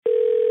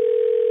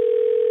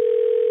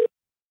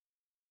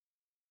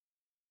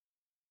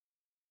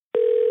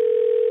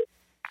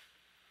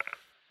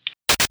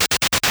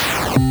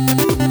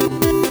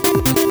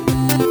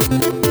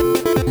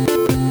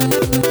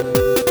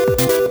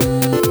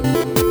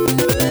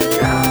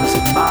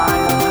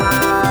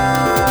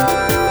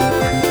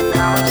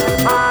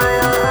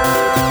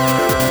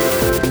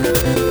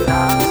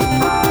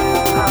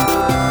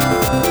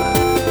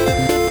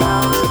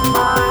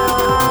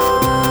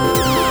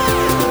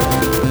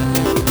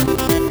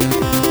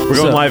We're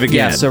going live again.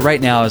 Yeah, so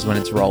right now is when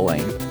it's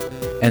rolling.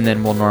 And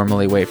then we'll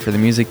normally wait for the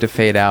music to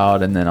fade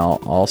out, and then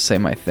I'll say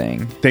my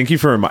thing. Thank you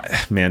for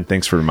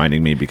thanks for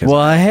reminding me because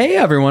Well, hey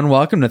everyone,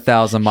 welcome to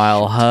 1,000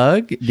 Mile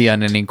Hug, the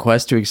unending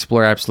quest to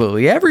explore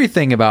absolutely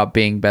everything about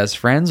being best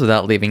friends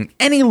without leaving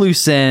any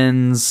loose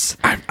ends.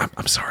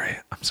 I'm sorry.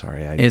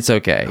 It's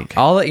okay.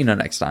 I'll let you know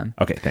next time.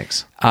 Okay,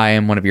 thanks. I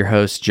am one of your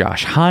hosts,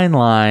 Josh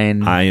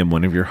Heinlein. I am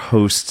one of your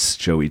hosts,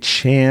 Joey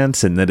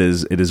Chance, and it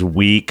is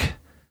week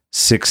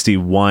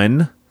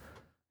 61.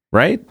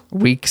 Right?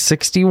 Week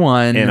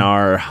 61. In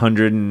our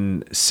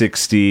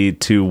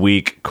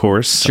 162-week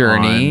course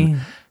journey. On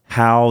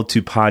how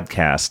to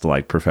podcast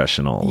like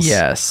professionals.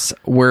 Yes.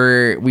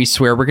 We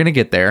swear we're going to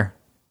get there.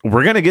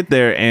 We're going to get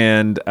there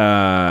and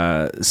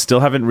still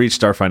haven't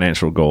reached our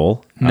financial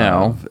goal.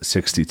 No. Of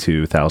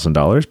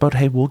 $62,000, but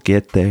hey, we'll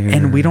get there.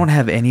 And we don't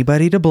have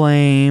anybody to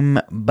blame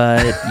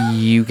but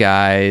you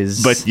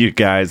guys.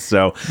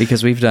 So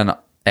because we've done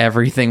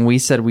everything we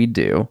said we'd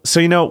do. So,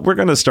 we're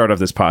going to start off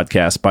this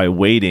podcast by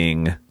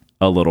waiting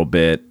a little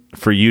bit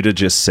for you to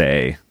just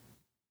say,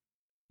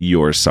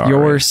 you're sorry.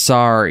 You're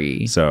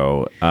sorry.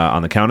 So,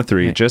 on the count of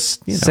three,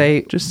 just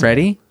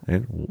ready?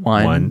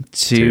 One,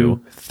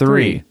 two,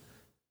 three.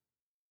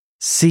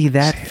 See,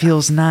 that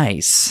feels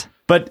nice.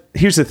 But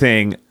here's the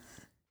thing.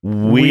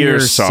 We're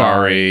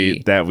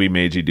sorry that we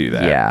made you do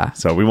that. Yeah.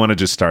 So, we want to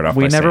just start off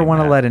We by never saying want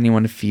to that. let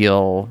anyone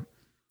feel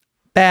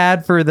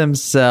bad for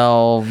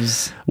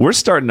themselves. We're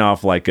starting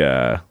off like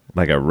a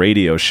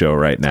radio show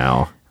right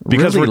now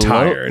because Really we're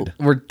tired.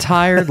 We're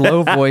tired,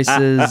 low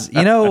voices.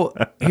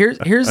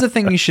 Here's the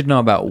thing you should know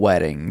about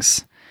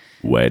weddings.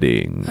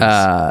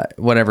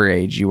 Whatever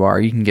age you are,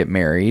 you can get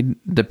married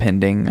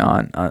depending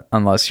on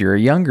unless you're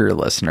a younger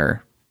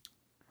listener.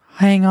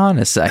 Hang on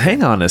a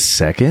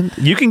second.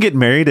 You can get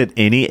married at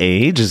any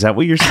age? Is that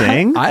what you're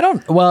saying?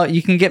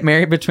 You can get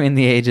married between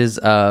the ages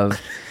of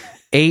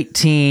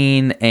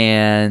 18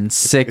 and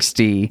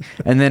 60,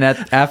 and then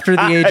after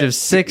the age of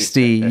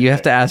 60 you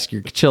have to ask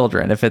your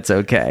children if it's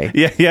okay.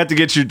 Yeah, you have to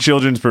get your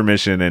children's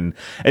permission, and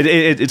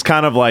it's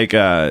kind of like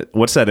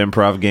what's that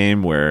improv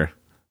game where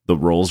the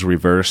roles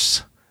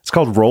reverse? It's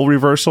called role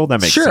reversal.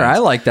 That makes sense. I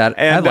like that.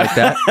 I like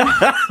that.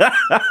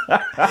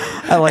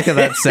 I like how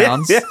that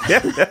sounds.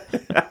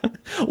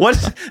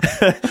 What's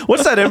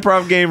that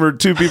improv game where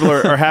two people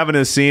are having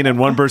a scene and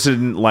one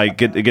person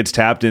gets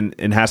tapped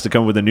and has to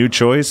come with a new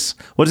choice?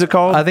 What is it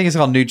called? I think it's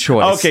called New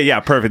Choice. Okay,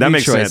 yeah, perfect. That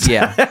makes sense.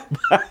 Yeah.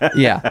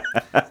 Yeah.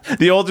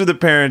 The older the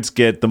parents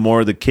get, the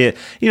more the kid.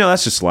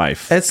 That's just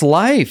life. It's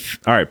life.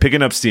 All right,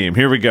 picking up steam.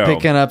 Here we go.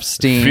 Picking up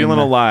steam. Feeling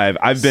alive.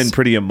 I've been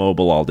pretty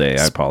immobile all day.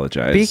 I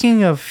apologize.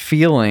 Speaking of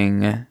feeling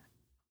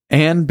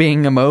and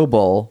being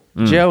immobile,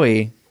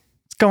 Joey,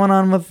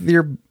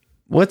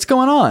 what's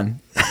going on?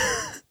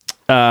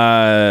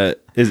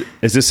 Is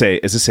this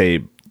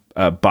a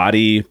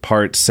body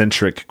part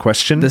centric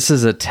question? This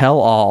is a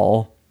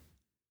tell-all.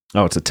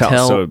 Oh, it's a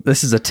tell.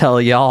 This is a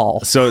tell y'all.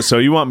 So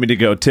you want me to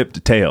go tip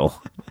to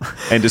tail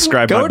and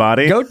describe my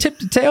body? Go tip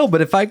to tail,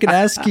 but if I could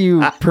ask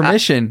you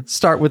permission,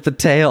 start with the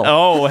tail.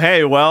 Oh,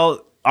 hey,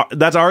 well,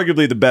 that's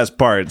arguably the best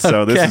part.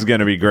 So This is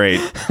going to be great.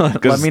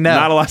 Let me know.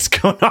 Not a lot's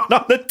going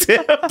on the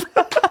tip.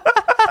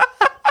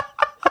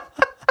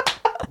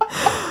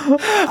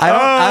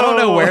 I don't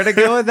know where to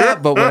go with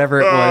that, but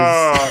whatever it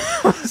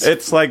was.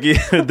 It's like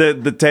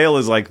the tail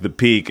is like the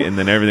peak, and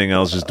then everything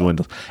else just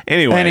dwindles.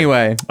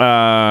 Anyway,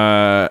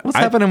 what's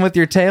happening with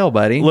your tail,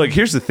 buddy? Look,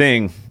 here's the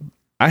thing.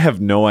 I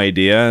have no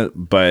idea,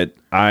 but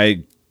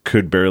I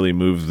could barely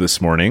move this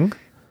morning,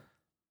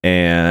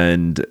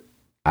 and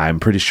I'm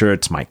pretty sure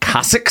it's my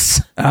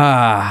coccyx,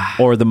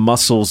 or the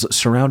muscles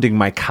surrounding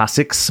my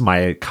coccyx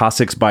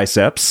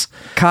biceps.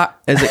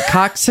 Is it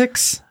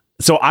coccyx?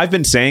 So I've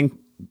been saying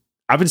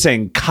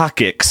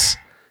coccyx,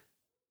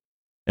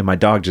 and my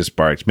dog just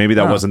barked. Maybe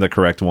that wasn't the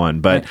correct one,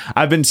 but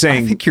I've been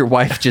saying. I think your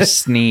wife just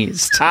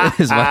sneezed.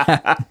 Is what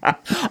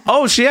happened.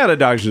 Oh, she had a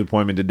doctor's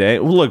appointment today.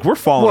 Well, look, we're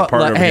falling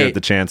apart over here at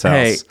the Chance house.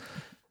 Hey,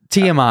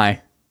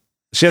 TMI.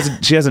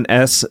 She has an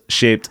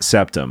S-shaped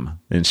septum,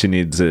 and she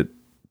needs it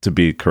to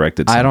be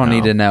corrected somehow. I don't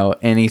need to know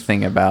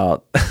anything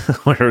about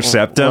what her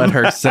septum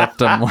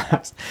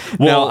was.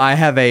 No, I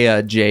have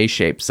a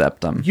J-shaped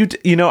septum.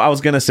 I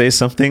was going to say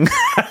something.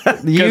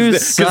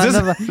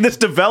 This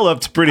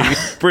developed pretty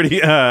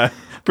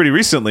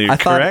recently,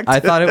 correct? I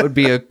thought it would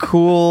be a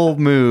cool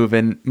move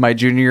in my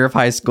junior year of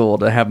high school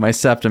to have my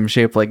septum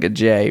shaped like a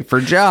J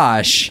for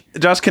Josh.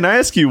 Josh, can I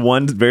ask you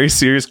one very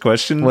serious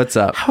question? What's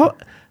up?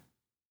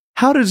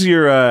 How do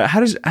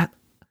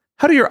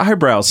your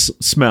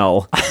eyebrows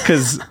smell?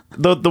 Because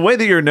the way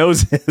that your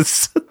nose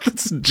is,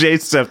 it's J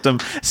septum,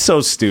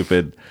 so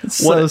stupid.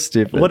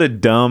 Stupid. What a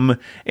dumb.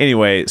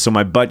 Anyway, so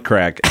my butt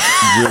crack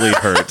really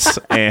hurts,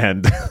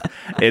 and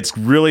it's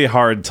really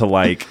hard to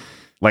like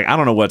I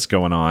don't know what's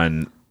going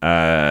on.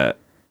 I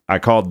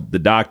called the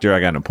doctor. I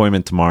got an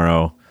appointment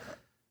tomorrow.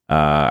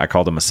 I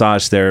called a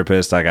massage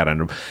therapist. I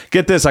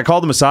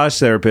called the massage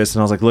therapist,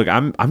 and I was like, look,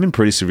 I'm in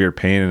pretty severe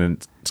pain,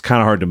 and it's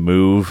kind of hard to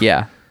move.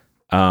 Yeah.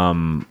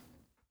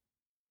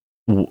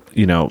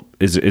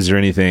 is there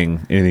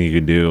anything you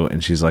can do?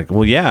 And she's like,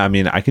 well, yeah, I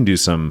mean, I can do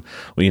some,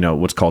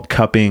 what's called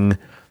cupping,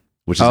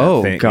 which is Oh,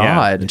 a thing. God.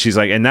 Yeah. And she's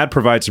like, and that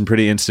provides some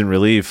pretty instant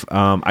relief.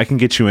 I can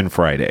get you in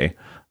Friday.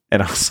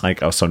 And I was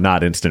like, oh, so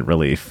not instant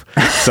relief.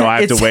 So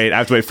I have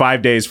to wait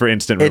 5 days for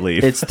instant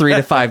relief. It's 3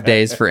 to 5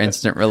 days for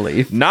instant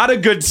relief. Not a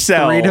good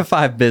sell. 3 to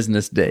 5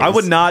 business days. I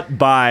would not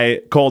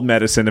buy cold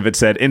medicine if it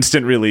said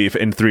instant relief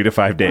in 3 to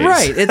 5 days.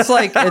 Right. It's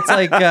like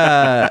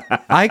I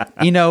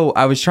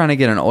was trying to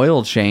get an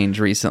oil change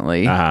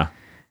recently, Uh-huh.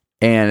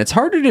 and it's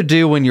harder to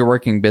do when you're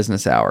working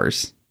business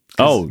hours.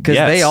 Because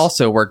yes. they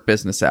also work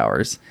business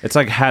hours. It's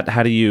like,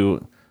 how do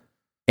you...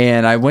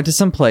 And I went to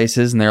some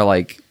places, and they're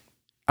like,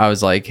 I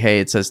was like, hey,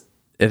 it says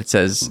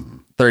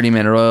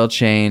 30-minute oil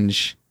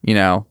change.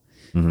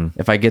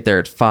 If I get there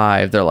at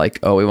 5, they're like,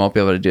 oh, we won't be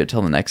able to do it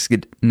till the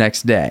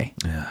next day.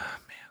 Man.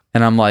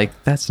 And I'm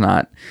like, that's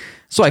not.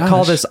 So I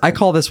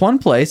call this one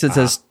place. It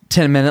says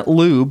 10-minute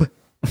lube.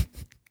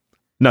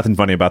 Nothing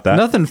funny about that.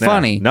 Nothing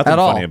funny Nothing at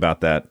all. funny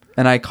about that.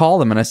 And I call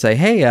them and I say,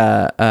 hey,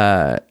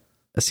 I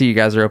see you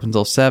guys are open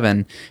till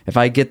 7. If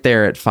I get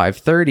there at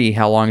 5:30,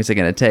 how long is it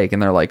going to take? And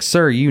they're like,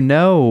 sir,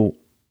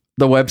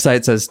 the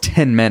website says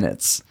 10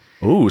 minutes.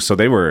 Ooh, so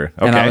they were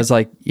okay. And I was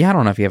like, yeah, I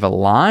don't know if you have a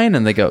line.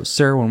 And they go,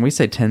 sir, when we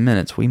say 10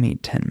 minutes, we mean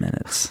 10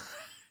 minutes.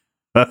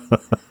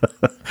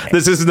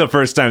 This isn't the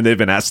first time they've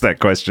been asked that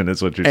question,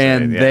 is what you're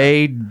saying. And Yeah.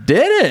 they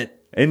did it.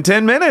 In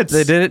 10 minutes.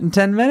 They did it in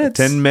 10 minutes.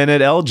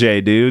 10-minute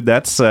LJ, dude.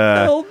 That's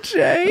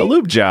LJ. a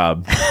lube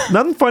job.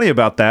 Nothing funny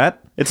about that.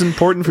 It's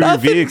important for your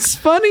Nothing's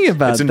vehicle. funny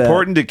about It's that.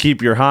 important to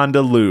keep your Honda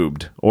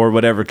lubed or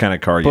whatever kind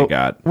of car you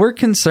got. We're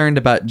concerned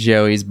about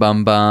Joey's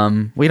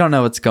bum. We don't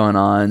know what's going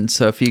on.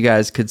 So if you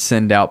guys could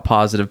send out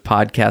positive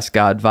podcast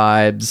God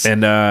vibes.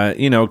 And,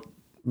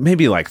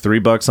 maybe like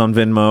 $3 on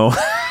Venmo.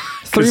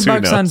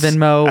 $3 on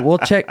Venmo.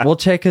 We'll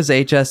check his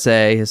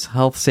HSA, his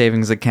health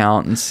savings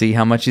account, and see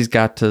how much he's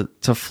got to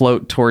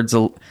float towards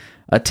a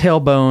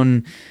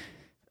tailbone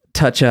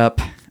touch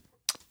up.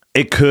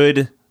 It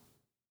could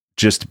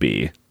just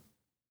be,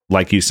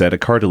 like you said, a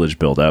cartilage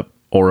buildup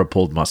or a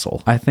pulled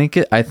muscle. I think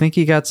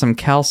he got some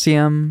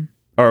calcium.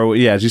 Or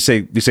yeah, you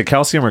say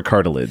calcium or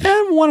cartilage?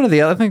 And one or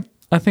the other.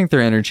 I think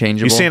they're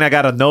interchangeable. You saying I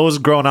got a nose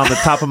growing on the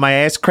top of my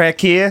ass crack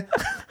here?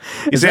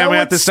 You saying I'm gonna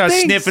have to start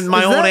sniffing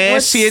my own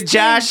ass here,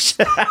 Josh?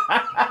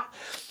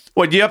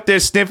 What, you up there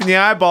sniffing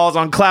your eyeballs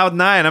on cloud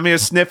 9? I'm here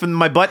sniffing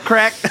my butt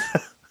crack.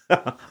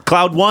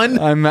 Cloud 1?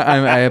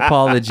 I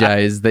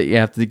apologize that you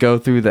have to go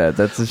through that.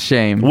 That's a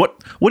shame. What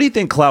do you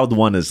think Cloud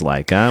 1 is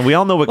like? Huh? We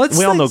all know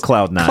know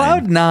Cloud 9.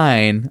 Cloud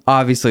 9,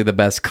 obviously the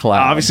best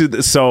cloud.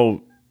 Obviously,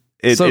 so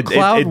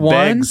Cloud 1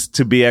 begs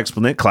to be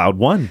explanation. Cloud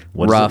 1.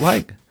 What is rough. it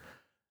like?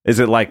 Is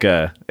it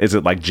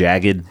like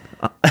jagged?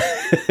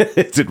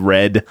 Is it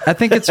red? I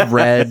think it's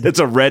red. It's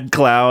a red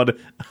cloud.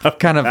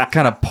 kind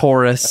of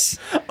porous.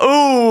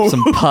 Ooh,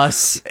 Some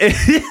pus.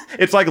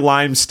 It's like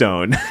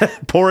limestone.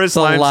 Porous It's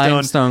a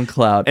limestone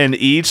cloud. And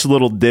each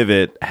little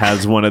divot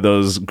has one of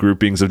those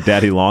groupings of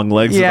daddy long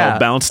legs that all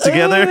bounce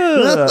together.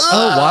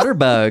 Oh, water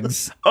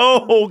bugs.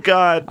 Oh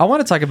God. I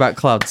want to talk about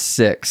Cloud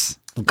 6.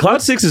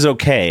 Cloud 6 is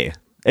okay.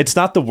 It's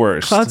not the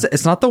worst.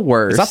 It's not the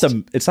worst.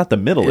 It's not the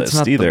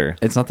middleist either.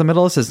 It's not the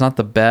middleist. It's not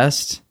the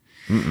best.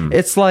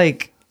 It's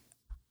like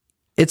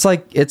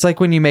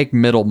when you make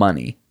middle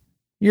money.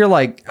 You're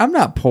like, I'm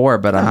not poor,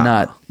 but I'm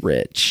not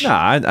rich.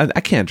 Nah,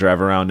 I can't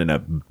drive around in a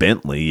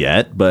Bentley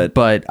yet, but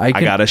I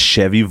got a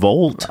Chevy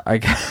Volt.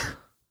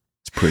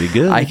 It's pretty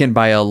good. I can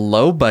buy a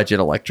low budget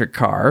electric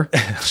car.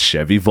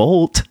 Chevy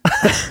Volt.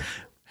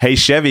 Hey,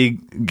 Chevy,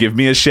 give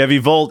me a Chevy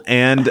Volt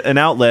and an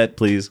outlet,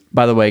 please.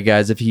 By the way,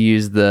 guys, if you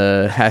use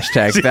the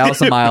hashtag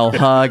 1,000-mile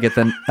hug at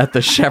the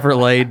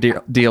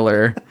Chevrolet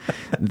dealer,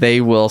 they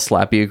will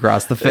slap you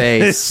across the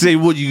face. Say,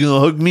 what, you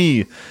gonna hug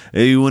me?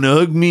 Hey, you wanna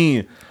hug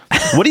me?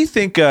 What do you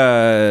think?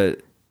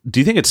 Do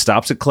you think it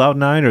stops at Cloud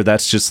 9, or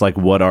that's just like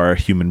what our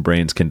human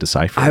brains can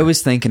decipher? I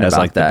was thinking as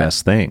about like that. The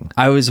best thing.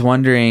 I was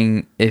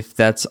wondering if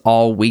that's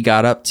all we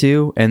got up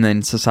to, and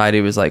then society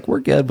was like, "We're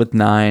good with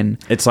 9."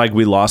 It's like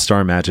we lost our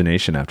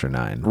imagination after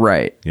 9,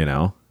 right? You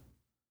know,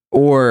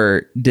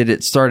 or did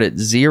it start at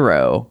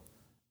 0,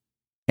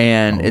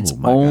 and it's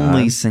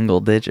only God. single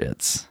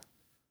digits?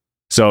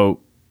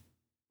 So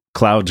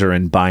clouds are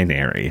in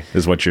binary,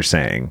 is what you're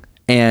saying.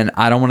 And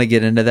I don't want to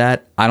get into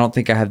that. I don't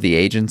think I have the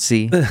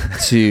agency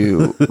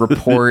to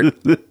report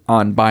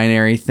on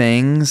binary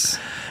things.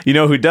 You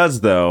know who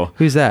does though?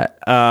 Who's that?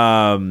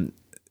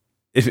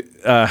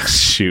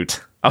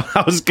 Shoot.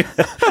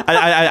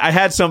 I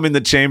had some in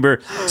the chamber.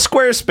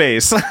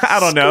 Squarespace. I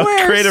don't know.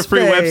 Create a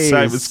free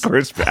website with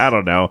Squarespace. I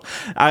don't know.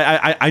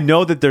 I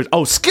know that there's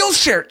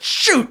Skillshare.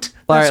 Shoot.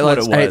 All right,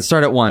 let's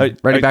start at 1.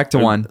 Ready, back to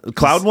 1.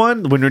 Cloud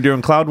 1? When we're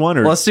doing Cloud 1?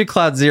 Or? Well, let's do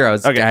Cloud 0.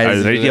 Okay.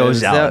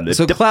 Guys.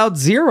 So Cloud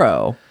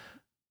 0.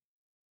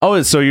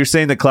 Oh, so you're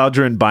saying that clouds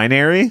are in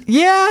binary?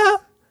 Yeah.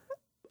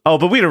 Oh,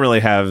 but we don't really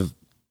have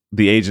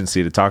the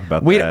agency to talk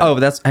about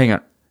that. Hang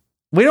on.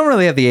 We don't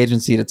really have the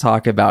agency to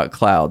talk about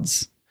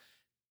clouds.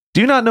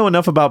 Do you not know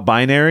enough about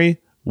binary?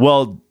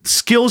 Well,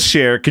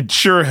 Skillshare could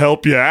sure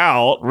help you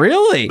out.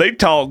 Really? They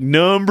talk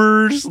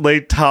numbers. They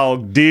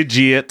talk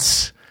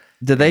digits.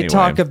 Did they Anyway.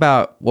 talk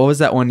about, what was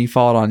that one you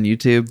followed on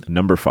YouTube?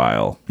 Number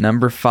file.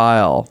 Number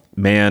file.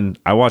 Man,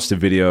 I watched a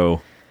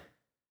video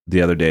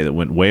the other day that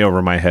went way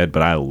over my head,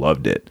 but I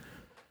loved it.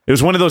 It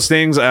was one of those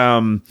things. I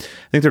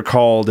think they're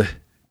called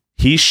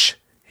Hesh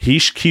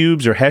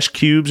cubes or Hesh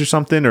cubes or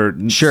something. Or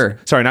Sure.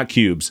 Sorry, not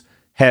cubes.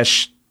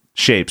 Hesh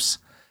shapes.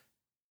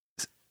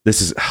 This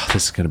is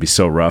going to be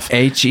so rough.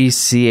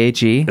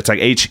 HECHE. It's like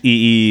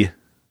HEE,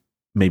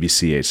 maybe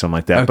CH, something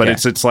like that. But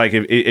Okay. it's like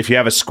if you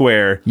have a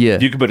square, Yeah.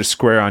 you can put a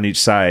square on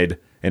each side,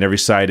 and every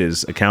side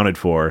is accounted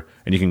for,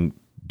 and you can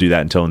do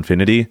that until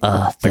infinity,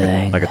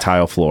 like a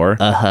tile floor.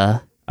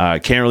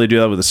 Can't really do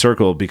that with a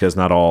circle because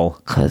not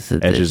all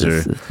edges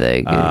are. the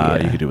thing.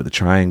 You can do it with a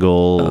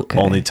triangle, Okay.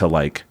 only to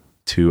like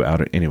two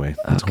outer. Anyway,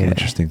 that's a whole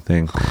interesting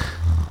thing.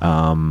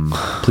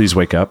 Please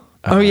wake up.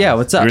 Oh, yeah,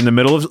 what's up? You're in the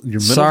middle of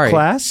Sorry.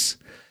 class.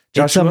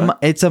 It's Joshua,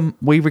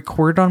 we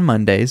record on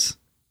Mondays.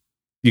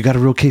 you got a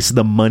real case of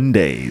the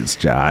Mondays,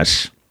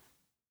 Josh.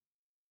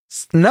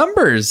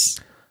 Numbers.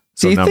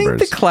 So do you numbers.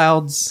 think the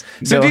clouds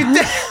So go- do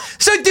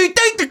you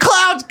think the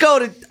clouds go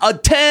to a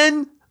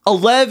 10,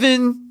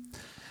 11?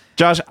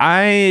 Josh,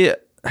 I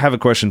have a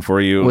question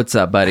for you. What's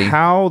up, buddy?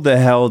 How the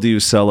hell do you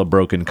sell a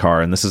broken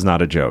car? And this is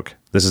not a joke.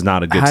 This is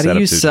not a good How setup. do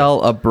you to-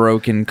 sell a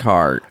broken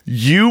car?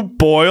 You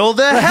boil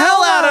the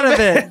hell out of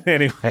it.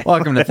 Anyway,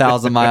 Welcome to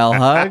 1,000 Mile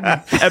Hug.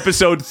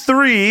 episode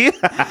 3.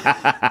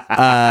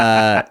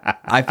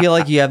 I feel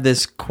like you have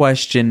this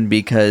question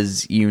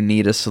because you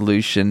need a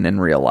solution in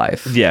real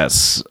life.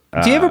 Yes.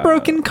 Do you have a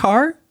broken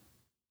car?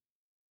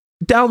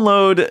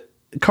 Download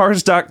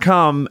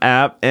cars.com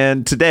app,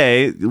 and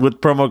today with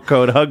promo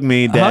code hug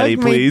me daddy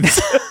Hug me. please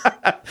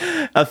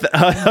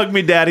hug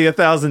me daddy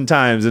 1,000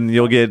 times and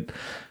you'll get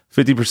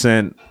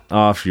 50%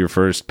 off your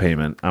first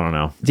payment. I don't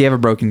know. Do you have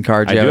a broken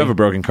car, Joey? I do have a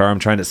broken car. I'm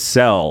trying to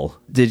sell.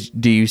 Do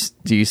you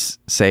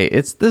say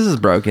this is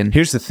broken?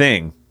 Here's the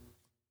thing.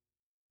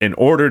 In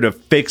order to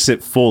fix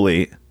it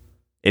fully,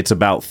 it's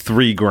about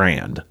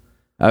 $3,000.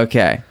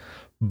 Okay.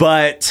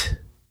 But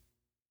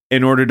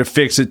in order to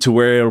fix it to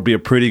where it'll be a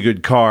pretty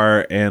good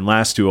car and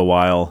last you a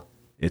while,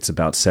 it's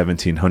about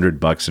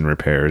 $1,700 in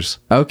repairs.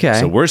 Okay.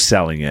 So we're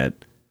selling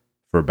it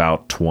for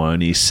about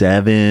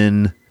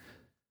 27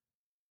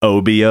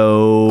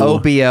 OBO.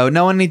 OBO.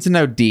 No one needs to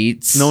know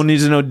deets. No one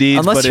needs to know deeds.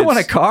 Unless but you want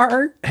a it's-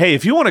 car Hey,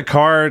 if you want a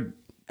car,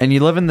 and you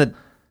live in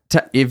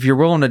if you're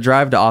willing to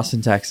drive to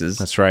Austin, Texas.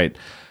 that's right.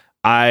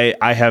 I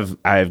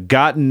have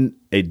gotten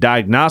a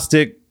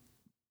diagnostic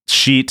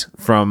sheet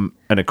from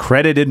an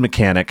accredited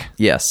mechanic,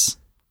 Yes.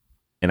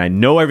 and I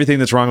know everything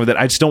that's wrong with it.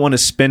 I just don't want to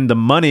spend the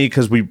money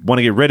because we want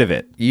to get rid of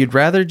it. You'd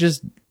rather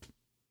just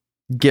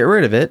get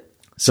rid of it.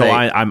 So say,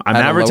 I'm at a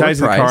lower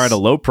advertising the car price. at a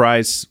low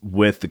price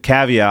with the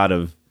caveat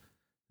of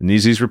it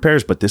needs these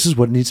repairs, but this is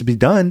what needs to be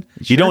done.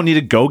 You don't need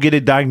to go get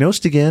it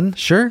diagnosed again.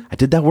 Sure. I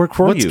did that work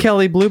for What's you.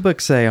 Kelly Blue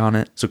Book say on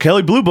it? So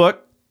Kelly Blue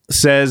Book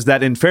says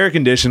that in fair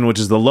condition, which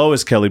is the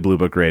lowest Kelly Blue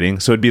Book rating,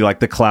 so it'd be like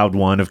the Cloud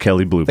 1 of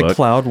Kelly Blue The Book.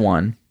 Cloud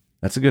One.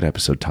 That's a good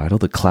episode title,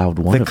 the Cloud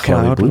 1 The of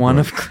Kelly Cloud Blue One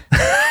Book.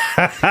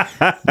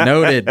 of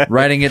Noted.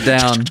 Writing it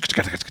down.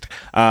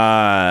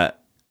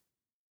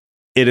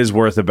 It is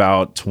worth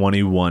about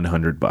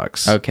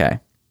 $2,100. Okay.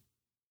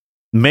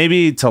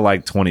 Maybe to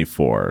like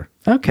 24,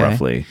 Okay.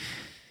 roughly.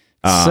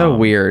 So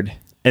weird.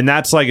 And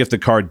that's like if the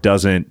car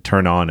doesn't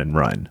turn on and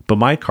run. But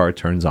my car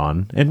turns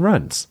on and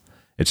runs.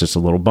 It's just a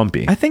little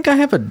bumpy. I think I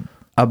have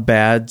a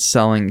bad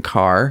selling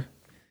car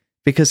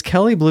because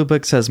Kelly Blue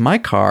Book says my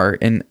car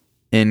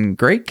in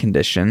great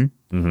condition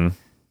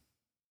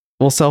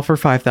will sell for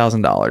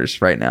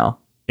 $5,000 right now.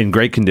 In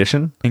great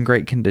condition? In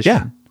great condition.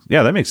 Yeah.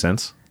 Yeah, that makes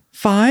sense.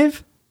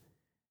 5?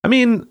 I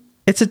mean,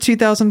 It's a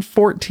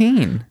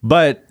 2014.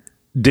 but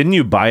didn't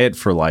you buy it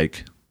for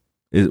like,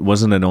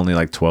 wasn't it only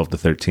like 12 to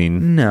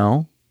 13?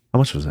 No. How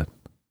much was it?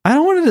 I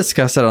don't want to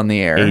discuss it on the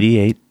air.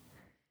 88?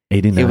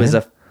 89? It was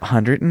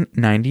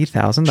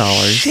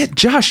 $190,000. Shit,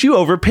 Josh, you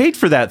overpaid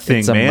for that thing,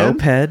 It's a man.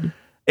 moped.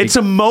 It's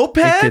a moped?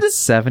 It gets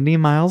 70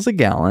 miles a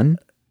gallon.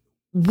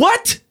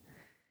 What?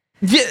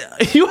 Yeah,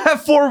 you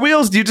have 4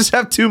 wheels. Do you just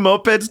have 2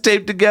 mopeds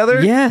taped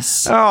together?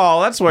 Yes.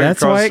 Oh, that's why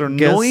That's your why cars are it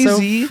goes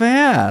noisy. so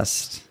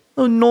fast.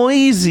 So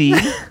noisy.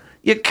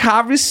 Your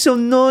car is so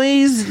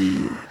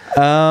noisy.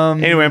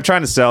 Anyway, I'm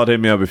trying to sell it. Hit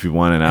me up if you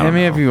want it. I Hit don't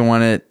me know. if you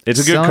want it. It's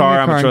a good Selling car.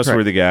 your I'm a on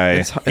trustworthy guy.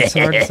 It's hard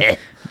to,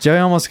 Joey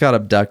almost got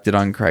abducted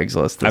on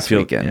Craigslist this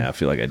weekend. Yeah, I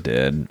feel like I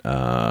did.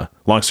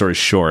 Long story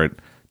short,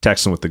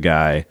 texting with the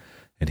guy,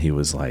 and he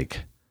was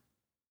like,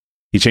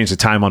 he changed the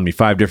time on me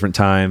 5 different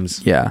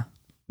times. Yeah.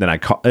 Then I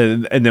call,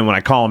 and then when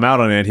I call him out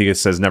on it, he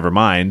just says, "Never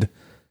mind."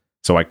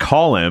 So I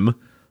call him,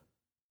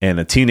 and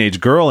a teenage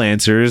girl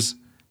answers,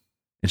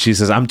 and she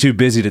says, "I'm too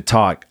busy to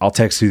talk. I'll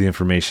text you the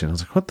information." I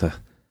was like, "What the?"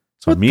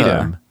 So I What meet the?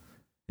 him,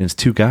 and it's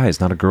 2 guys,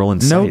 not a girl in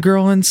No sight.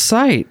 girl in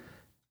sight.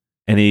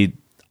 And he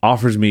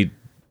offers me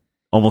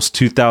almost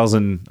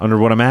 $2,000 under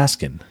what I'm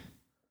asking.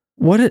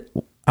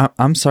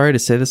 I'm sorry to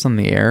say this on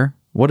the air.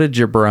 What a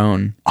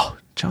jabron. Oh,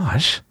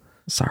 Josh,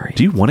 Sorry.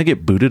 Do you want to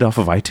get booted off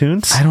of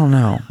iTunes? I don't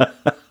know.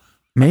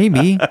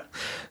 Maybe.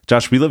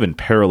 Josh, we live in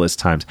perilous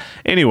times.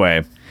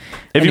 Anyway,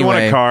 if you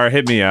want a car,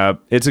 hit me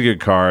up. It's a good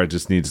car. It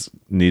just needs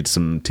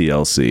some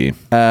TLC.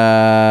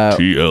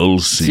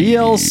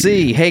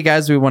 TLC. Hey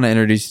guys, we want to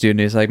introduce you to a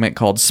new segment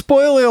called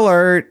Spoiler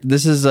Alert.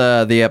 This is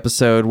the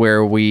episode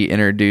where we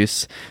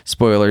introduce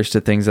spoilers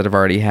to things that have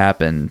already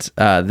happened.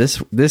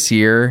 This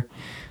year,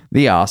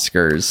 the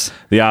Oscars.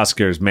 The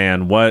Oscars,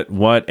 man,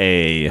 what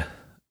a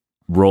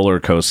roller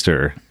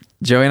coaster.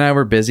 Joey and I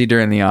were busy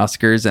during the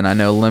Oscars, and I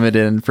know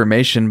limited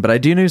information, but I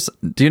do know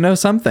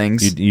some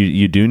things.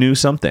 You do know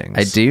some things.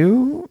 I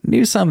do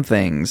know some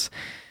things.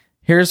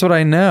 Here's what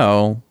I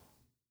know.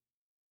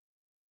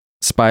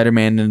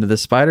 Spider-Man Into the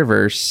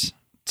Spider-Verse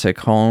took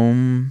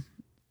home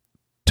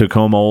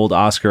old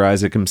Oscar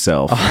Isaac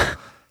himself.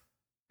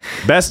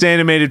 Best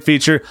animated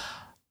feature.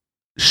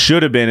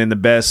 Should have been in the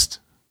best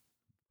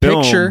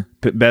picture.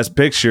 Best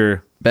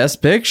picture.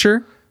 Best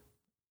picture.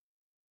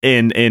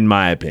 In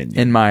my opinion.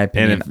 And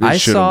I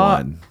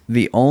saw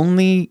the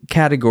only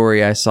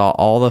category I saw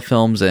all the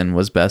films in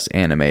was Best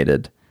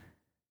Animated.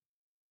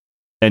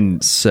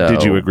 And so,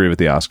 did you agree with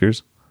the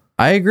Oscars?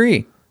 I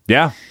agree.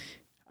 Yeah.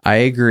 I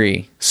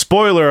agree.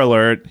 Spoiler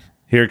alert.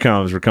 Here it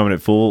comes. We're coming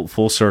at full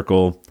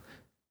circle.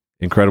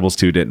 Incredibles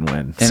 2 didn't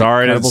win. And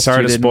sorry to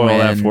spoil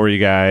that for you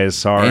guys.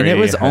 Sorry. And it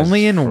was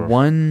only in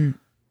one,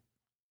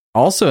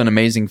 also an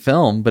amazing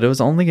film, but it was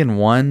only in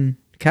one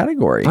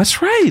category.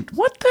 That's right.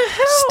 What the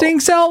hell?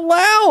 Stinks out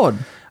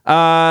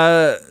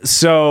loud.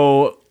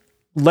 So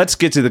let's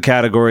get to the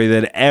category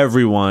that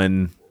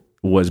everyone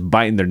was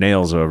biting their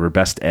nails over.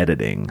 Best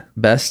editing.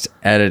 Best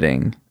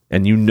editing.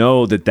 And you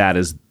know that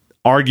is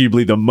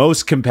arguably the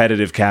most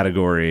competitive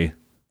category.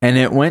 And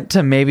it went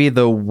to maybe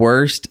the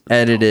worst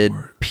edited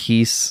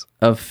piece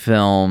of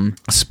film.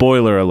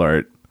 Spoiler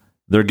alert.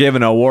 They're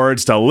giving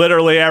awards to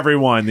literally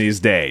everyone these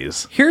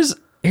days. Here's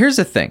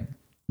the thing.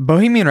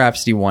 Bohemian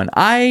Rhapsody won.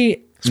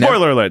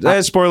 Spoiler alert.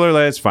 Spoiler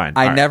alert. It's fine.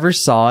 I never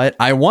saw it.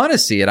 I want to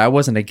see it. I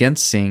wasn't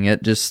against seeing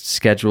it. Just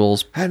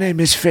schedules. Her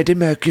name is Freddie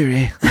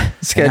Mercury.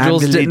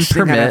 Schedules didn't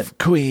permit.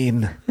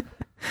 Queen.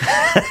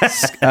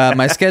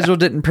 My schedule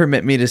didn't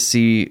permit me to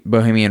see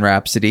Bohemian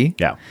Rhapsody.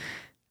 Yeah.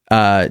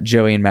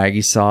 Joey and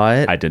Maggie saw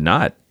it. I did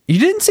not. You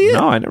didn't see it?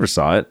 No, I never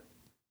saw it.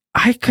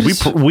 I could.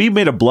 We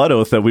made a blood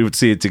oath that we would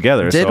see it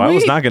together. I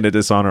was not going to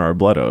dishonor our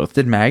blood oath.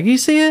 Did Maggie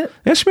see it?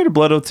 Yeah, she made a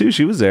blood oath too.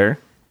 She was there.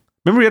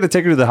 Remember we had to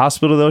take her to the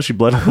hospital though? She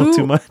bled a little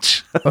too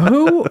much.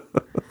 Who?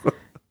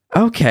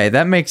 Okay,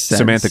 that makes sense.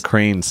 Samantha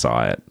Crane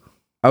saw it.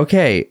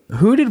 Okay,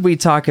 who did we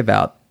talk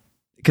about?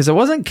 Because it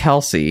wasn't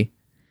Kelsey,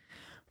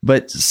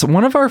 but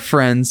one of our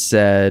friends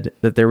said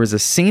that there was a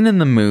scene in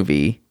the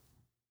movie.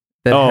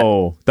 That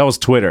was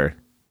Twitter.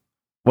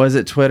 Was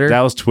it Twitter?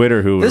 That was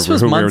Twitter who we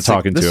were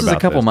talking to about this. Was a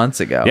couple months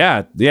ago.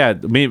 Yeah.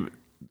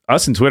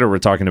 Us and Twitter were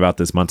talking about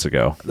this months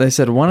ago. They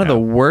said one of the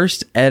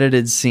worst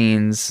edited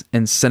scenes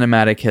in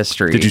cinematic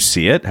history. Did you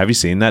see it? Have you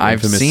seen that?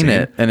 I've seen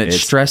it, and it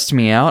stressed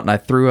me out, and I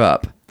threw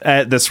up.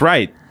 That's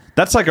right.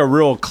 That's like a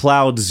real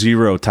Cloud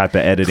Zero type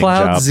of editing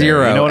job. Cloud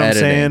Zero, you know what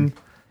editing.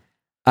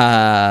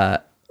 I'm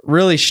saying?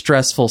 Really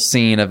stressful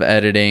scene of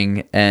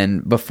editing,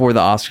 and before the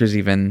Oscars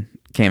even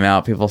came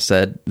out, people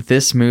said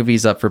this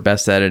movie's up for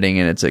best editing,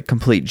 and it's a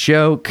complete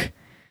joke.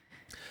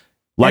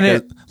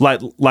 Like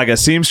a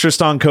seamstress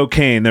on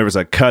cocaine, there was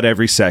a cut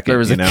every second.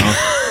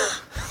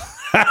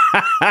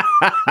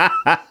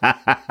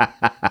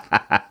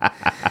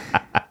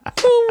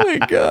 Oh my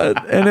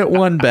god! And it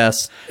won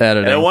best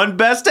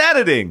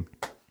editing.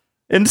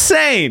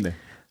 Insane.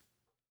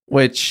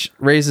 Which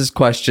raises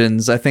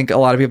questions. I think a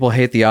lot of people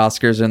hate the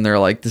Oscars and they're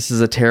like, this is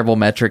a terrible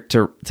metric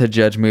to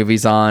judge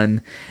movies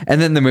on.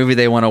 And then the movie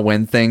they want to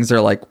win things,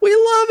 they're like, we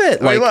love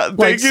it.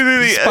 Like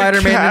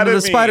Spider-Man Into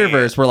the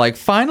Spider-Verse. We're like,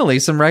 finally,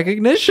 some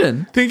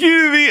recognition. Thank you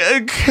to the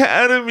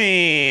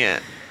Academy.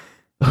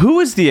 Who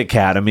is the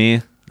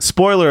Academy?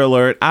 Spoiler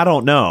alert, I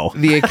don't know.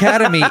 The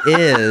Academy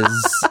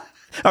is...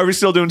 Are we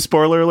still doing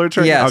spoiler alerts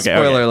right now? Yeah,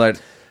 spoiler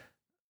alert.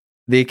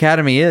 The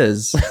Academy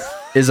is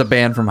a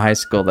band from high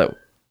school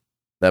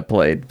that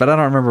played, but I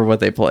don't remember what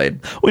they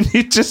played. When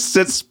you just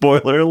said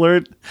spoiler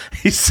alert,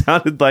 he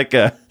sounded like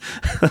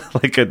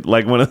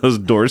like one of those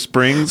door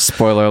springs.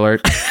 Spoiler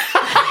alert.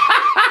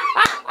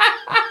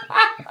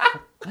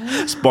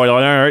 Spoiler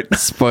alert.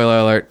 Spoiler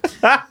alert.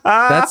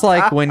 That's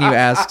like when you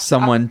ask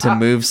someone to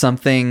move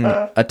something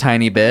a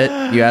tiny bit.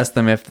 You ask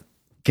them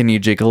can you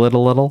jiggle it a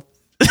little?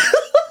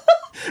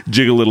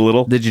 Jiggle it a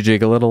little. Did you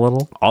jiggle it a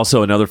little?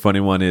 Also, another funny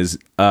one is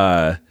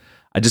I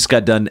just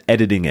got done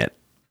editing it.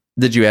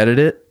 Did you edit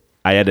it?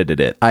 I edited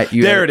it.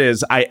 It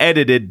is. I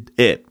edited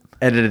it.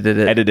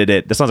 Edited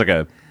it. That sounds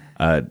like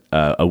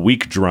a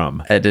weak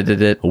drum.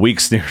 Edited it. A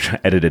weak snare drum.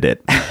 Edited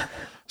it.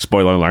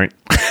 Spoiler alert.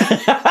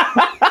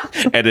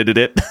 Edited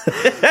it.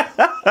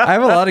 I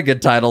have a lot of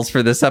good titles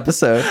for this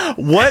episode.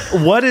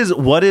 What is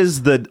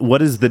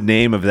the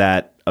name of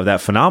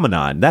that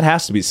phenomenon? That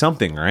has to be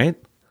something, right?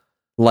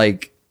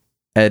 Like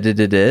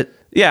edited it.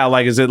 Yeah.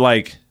 Like, is it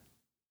like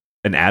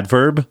an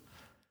adverb?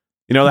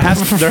 You know,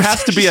 there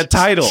has to be a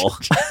title.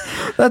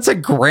 That's a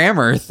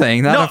grammar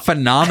thing, not a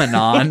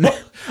phenomenon.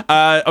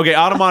 Okay,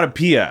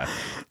 onomatopoeia.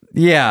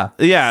 Yeah.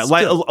 Yeah,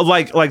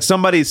 like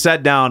somebody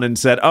sat down and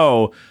said,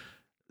 "Oh,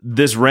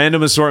 this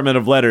random assortment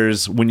of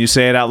letters, when you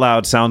say it out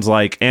loud, sounds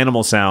like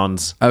animal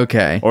sounds."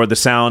 Okay. Or the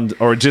sound,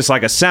 or just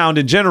like a sound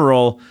in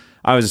general.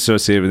 I was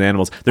associated with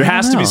animals. There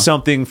has to be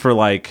something for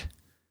like.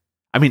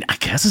 I mean, I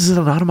guess is it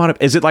an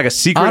onomatopoeia? Is it like a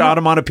secret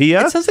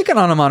onomatopoeia? It sounds like an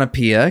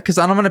onomatopoeia because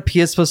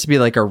onomatopoeia is supposed to be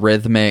like a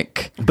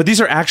rhythmic. But these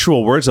are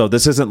actual words, though.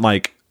 This isn't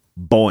like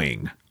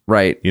boing.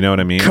 Right. You know what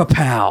I mean?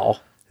 Kapow.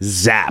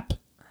 Zap.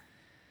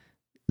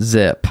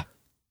 Zip.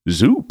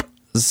 Zoop.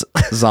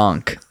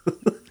 Zonk.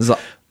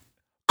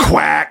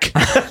 Quack.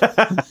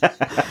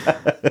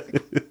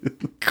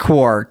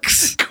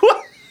 Quarks.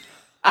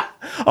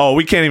 Oh,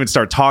 we can't even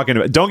start talking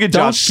about it. Don't get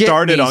Josh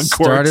started on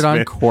quarks. Started on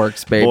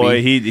quarks, baby.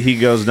 Boy, he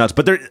goes nuts.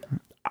 But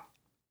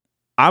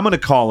I'm going to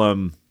call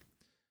him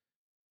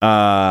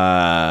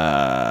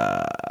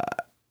onomatopoeias.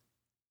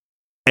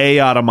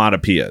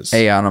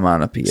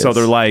 Onomatopoeias. So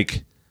they're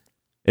like,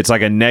 it's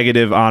like a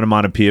negative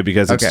onomatopoeia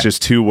because it's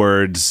just two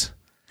words.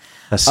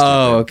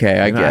 Oh, okay.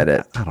 I get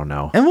it. I don't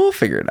know. And we'll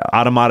figure it out.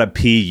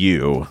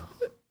 Onomatopoeia.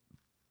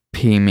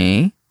 P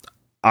me.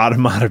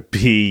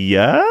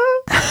 Onomatopoeia?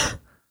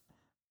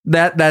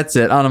 That's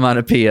it.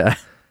 Onomatopoeia.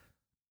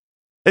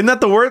 Isn't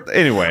that the word?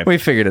 Anyway. We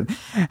figured it.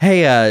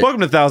 Hey, welcome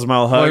to 1,000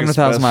 Mile Hug. Welcome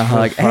to 1,000 Mile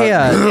Hug.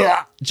 Hey,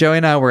 Joey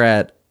and I were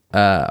at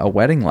a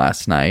wedding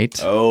last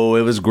night. Oh,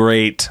 it was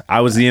great.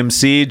 I was the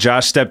MC.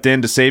 Josh stepped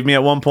in to save me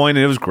at one point,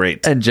 and it was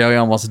great. And Joey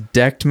almost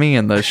decked me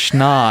in the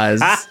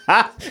schnoz.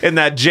 And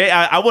that J,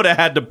 I would have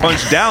had to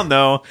punch down,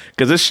 though,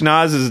 because this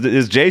schnoz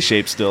is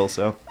J-shaped still.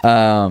 So,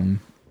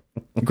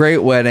 great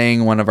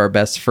wedding. One of our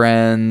best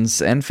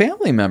friends and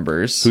family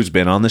members. Who's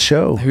been on the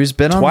show.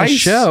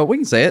 Twice. We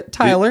can say it.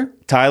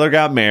 Tyler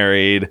got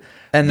married.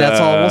 And that's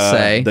all we'll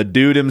say. The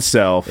dude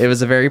himself. It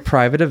was a very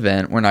private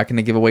event. We're not going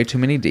to give away too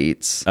many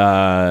deets.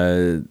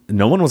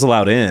 No one was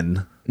allowed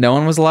in. No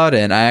one was allowed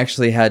in. I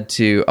actually had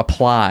to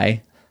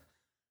apply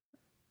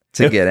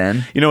to get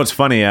in. You know what's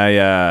funny?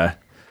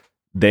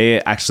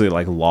 They actually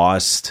like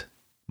lost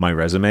my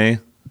resume.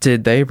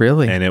 Did they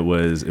really? And it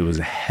was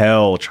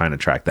hell trying to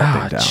track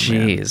that thing down.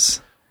 Jeez.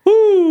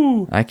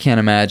 Woo! I can't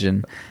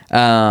imagine.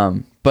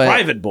 But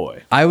private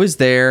boy. I was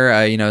there.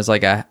 It was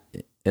like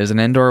it was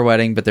an indoor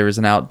wedding, but there was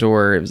an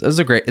outdoor. It's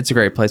a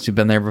great place. We've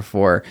been there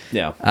before.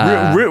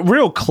 Yeah.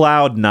 Real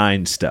Cloud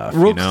 9 stuff.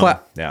 Real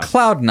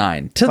Cloud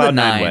 9. To the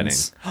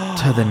nines.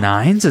 To the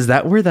nines? Is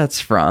that where that's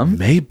from?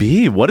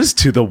 Maybe. What is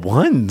to the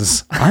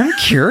ones? I'm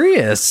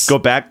curious. Go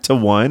back to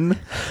one?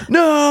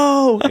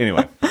 No.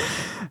 Anyway.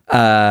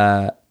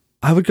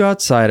 I would go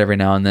outside every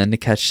now and then to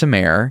catch some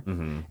air.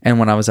 Mm-hmm. And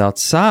when I was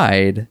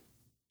outside,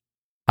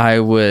 I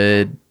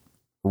would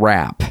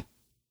rap.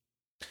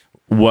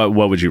 What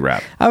would you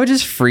rap? I would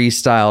just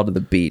freestyle to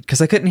the beat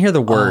because I couldn't hear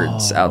the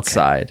words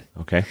outside.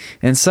 Okay.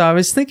 And so I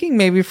was thinking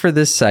maybe for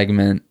this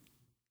segment,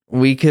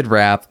 we could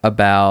rap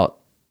about...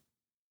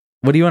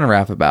 What do you want to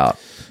rap about?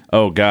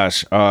 Oh,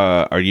 gosh.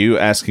 Are you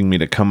asking me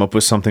to come up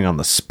with something on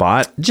the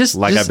spot?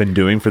 I've been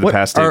doing for the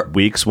past 8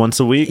 weeks, once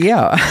a week?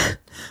 Yeah.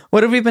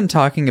 What have we been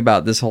talking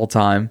about this whole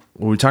time?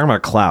 We're talking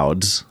about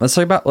clouds. Let's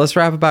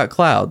rap about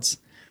clouds.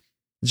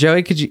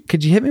 Joey, could you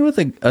hit me with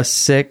a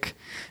sick...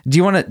 Do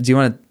you want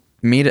to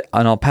meet it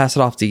and I'll pass it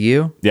off to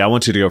you? Yeah, I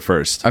want you to go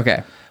first.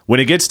 Okay.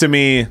 When it gets to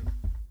me,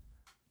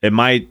 it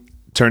might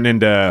turn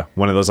into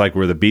one of those like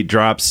where the beat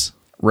drops.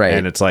 Right.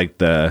 And it's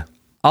like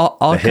I'll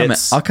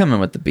come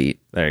in with the beat.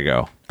 There you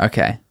go.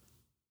 Okay.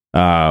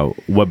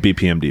 What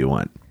BPM do you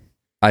want?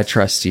 I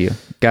trust you.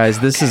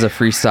 Guys, this is a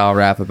freestyle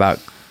rap about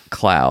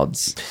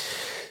clouds.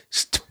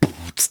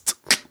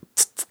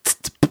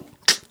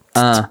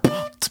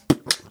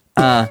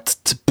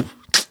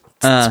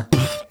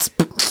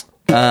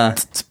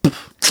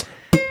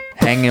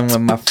 Hanging with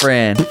my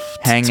friend,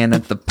 hanging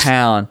at the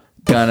pound.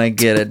 Gonna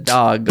get a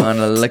dog,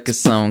 gonna look at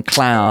some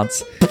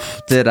clowns.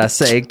 Did I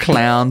say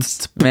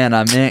clowns? Man,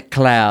 I meant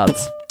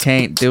clouds.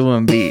 Can't do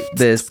and beat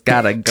this,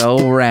 gotta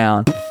go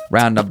round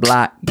the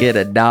block, get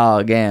a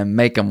dog and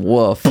make him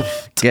woof.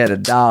 Get a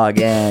dog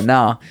and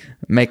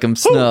make him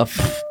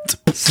snuff.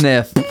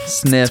 Sniff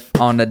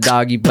on the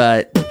doggy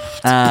butt.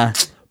 I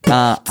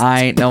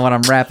ain't know what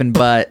I'm rapping,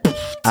 but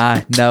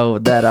I know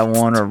that I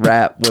wanna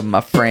rap with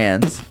my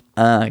friends.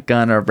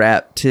 Gonna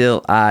rap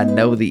till I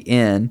know the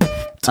end.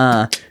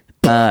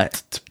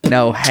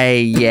 No,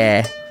 hey,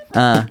 yeah.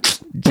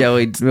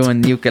 Joey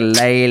doing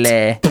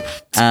ukulele.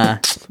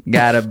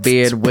 Got a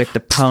beard with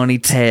the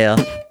ponytail.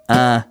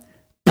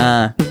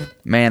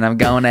 Man, I'm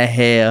going to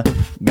hell.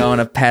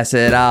 Gonna pass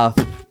it off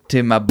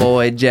to my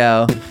boy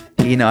Joe.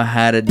 You know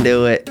how to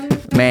do it.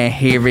 Man,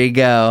 here we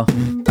go.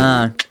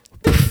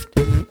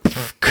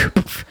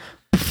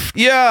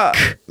 Yeah,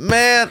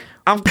 man,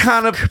 I'm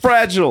kind of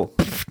fragile.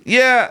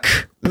 Yeah,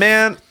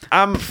 man,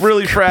 I'm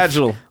really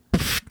fragile.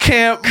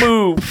 Can't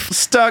move,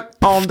 stuck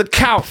on the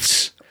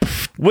couch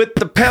with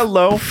the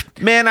pillow.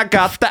 Man, I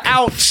got the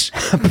ouch.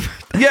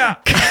 Yeah,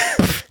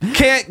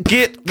 can't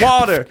get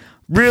water.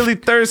 really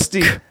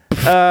thirsty,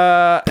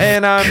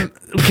 and I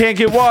can't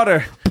get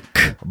water.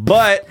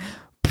 But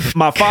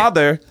my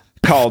father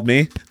called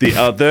me the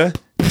other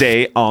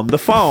day on the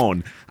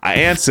phone. I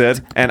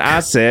answered and I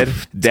said,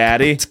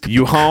 Daddy,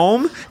 you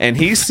home? And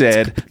he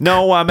said,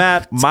 no, I'm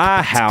at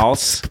my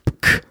house.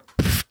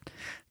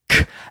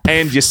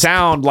 And you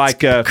sound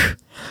like a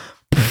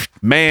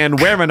man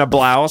wearing a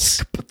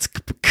blouse.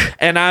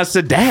 And I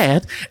said,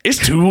 Dad, it's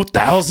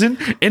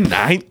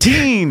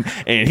 2019.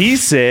 And he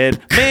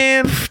said,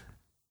 man,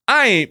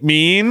 I ain't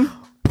mean.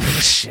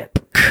 Shit.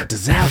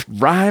 Does that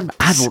rhyme?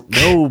 I don't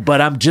know,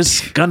 but I'm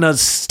just gonna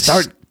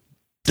start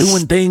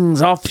doing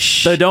things off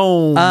the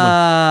dome. That's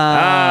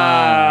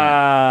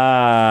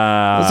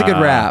a good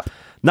rap.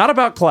 Not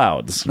about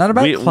clouds. Not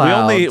about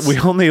clouds. We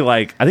only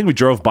like, I think we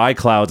drove by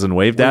clouds and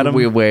waved at them.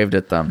 We waved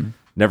at them.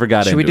 Never got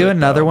into it. Should we do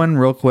another one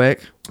real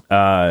quick?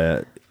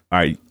 All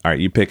right,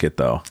 you pick it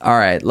though. All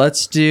right,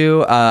 let's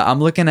do, I'm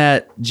looking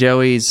at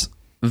Joey's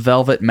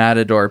Velvet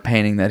Matador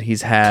painting that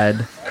he's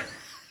had.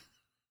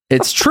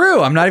 It's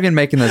true. I'm not even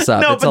making this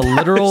up. No, it's a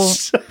literal...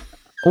 so,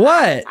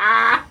 What?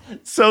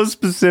 so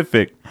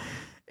specific.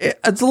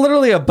 It's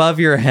literally above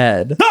your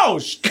head. Oh,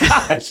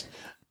 gosh.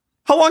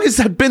 How long has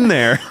that been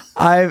there?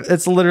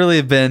 It's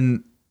literally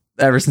been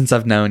ever since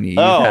I've known you. You've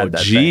Oh, had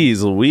that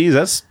geez, Louise,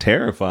 that's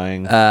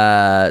terrifying.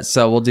 thing.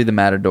 So we'll do the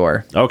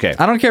Matador. Okay.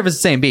 I don't care if it's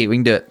the same beat. We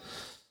can do it.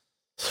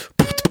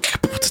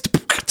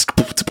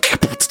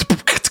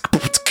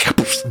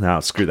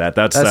 No, screw that.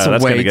 That's way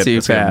gonna get, too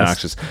that's gonna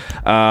fast. Kind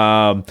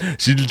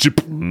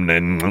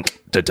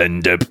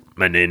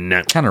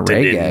of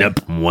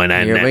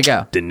reggae. Here we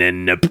go.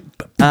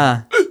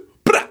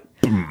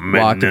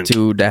 Walk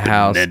into the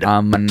house,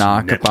 I'ma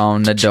knock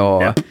upon the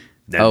door.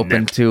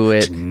 Open to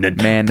it,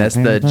 man, that's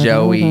the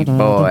Joey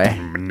boy.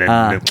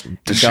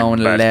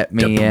 Gonna let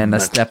me in, I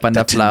step on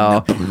the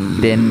floor.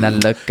 Then I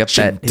look up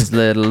at his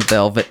little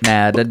velvet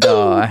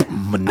matador.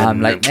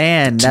 I'm like,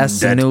 man,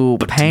 that's a new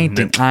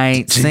painting I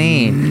ain't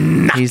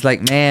seen. He's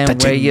like, man,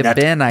 where you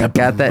been? I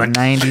got that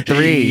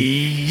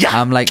 93.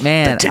 I'm like,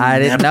 man, I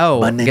didn't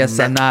know. Guess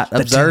I'm not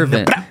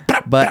observant.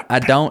 But I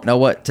don't know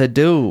what to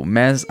do,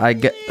 man. I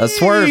get a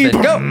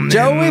swerving. Go,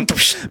 Joey.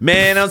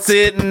 Man, I'm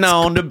sitting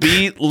on the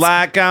beat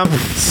like I'm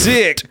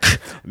sick.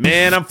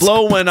 Man, I'm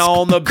flowing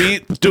on the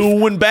beat,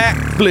 doing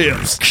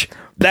backflips.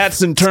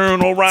 That's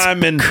internal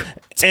rhyming,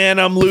 and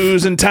I'm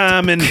losing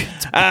time, and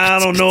I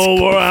don't know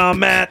where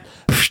I'm at.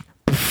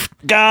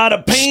 Got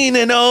a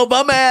painting of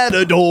a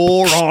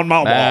matador on my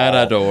wall.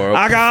 Matador.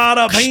 I got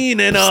a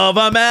painting of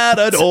a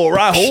matador.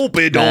 I hope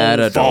it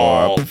don't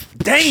fall.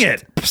 Dang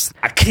it.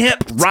 I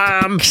can't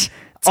rhyme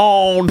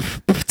on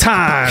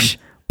time.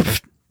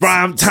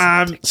 Rhyme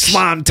time,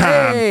 swan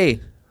time.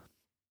 Hey.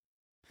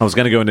 I was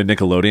going to go into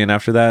Nickelodeon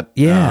after that.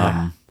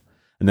 Yeah.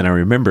 And then I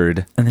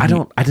remembered I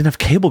didn't have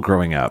cable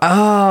growing up.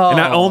 Oh.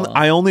 And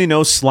I only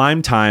know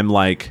Slime Time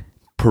like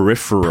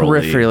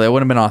peripherally. It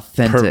wouldn't have been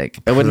authentic.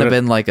 It wouldn't have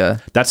been like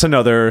a That's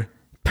another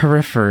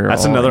peripheral.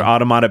 That's another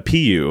automata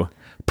PU.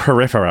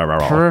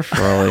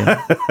 Peripherally.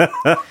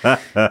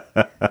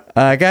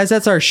 Guys,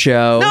 that's our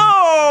show.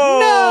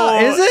 No,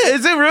 is it?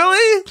 Is it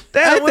really?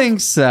 I think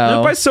so. It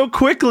went by so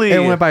quickly. It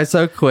went by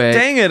so quick.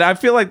 Dang it! I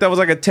feel like that was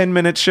like a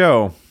 10-minute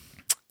show.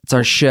 It's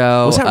our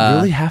show. Was that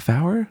really half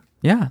hour?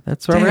 Yeah,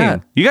 that's where we're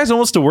at. You guys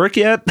almost to work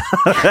yet?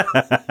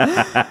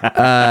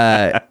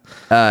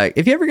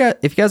 If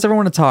you guys ever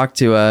want to talk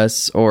to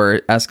us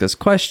or ask us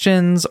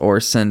questions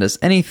or send us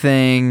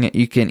anything,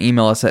 you can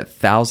email us at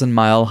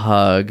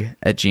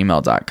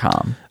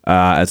 1000milehug@gmail.com.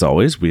 As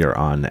always, we are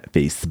on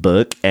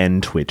Facebook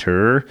and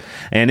Twitter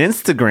and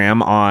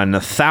Instagram on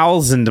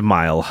 1000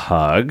 Mile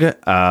Hug. Did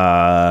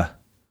I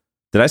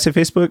say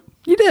Facebook?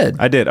 You did.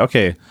 I did.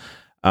 Okay.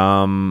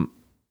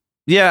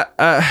 Yeah.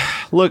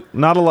 Look,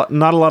 not a lot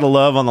of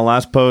love on the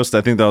last post.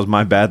 I think that was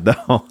my bad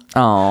though.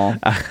 Oh,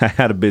 I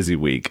had a busy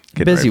week.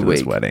 This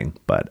wedding,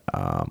 but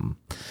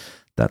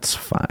that's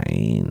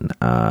fine.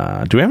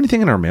 Do we have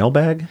anything in our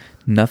mailbag?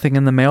 Nothing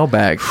in the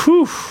mailbag.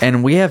 Whew.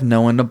 And we have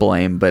no one to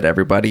blame but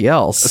everybody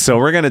else. So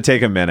we're going to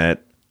take a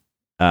minute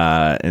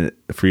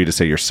for you to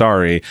say you're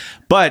sorry,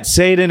 but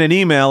say it in an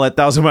email at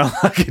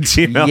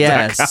 1000milehug@gmail.com.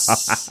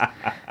 Yes.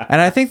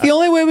 And I think the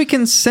only way we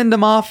can send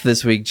them off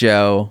this week,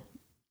 Joe,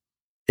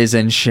 is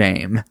in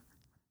shame.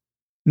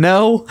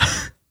 No?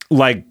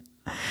 Like,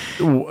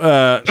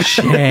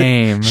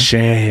 shame.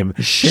 Shame.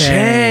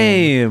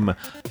 Shame.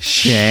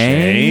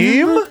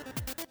 Shame.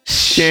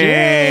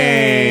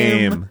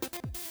 Shame.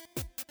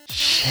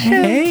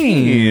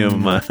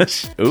 Shame.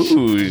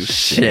 Ooh,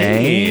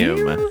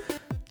 shame.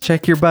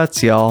 Check your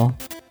butts, y'all.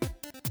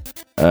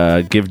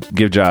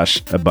 Give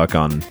Josh a buck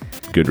on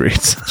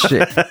Goodreads.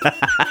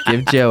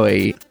 Give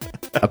Joey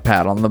a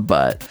pat on the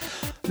butt.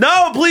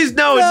 No, please,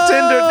 no, it's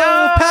Tinder.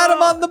 No, pat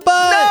him on the butt.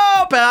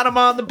 No, pat him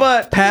on the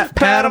butt.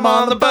 Pat him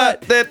on the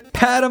butt.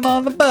 Pat him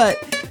on the butt.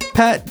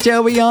 Pat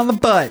Joey on the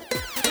butt.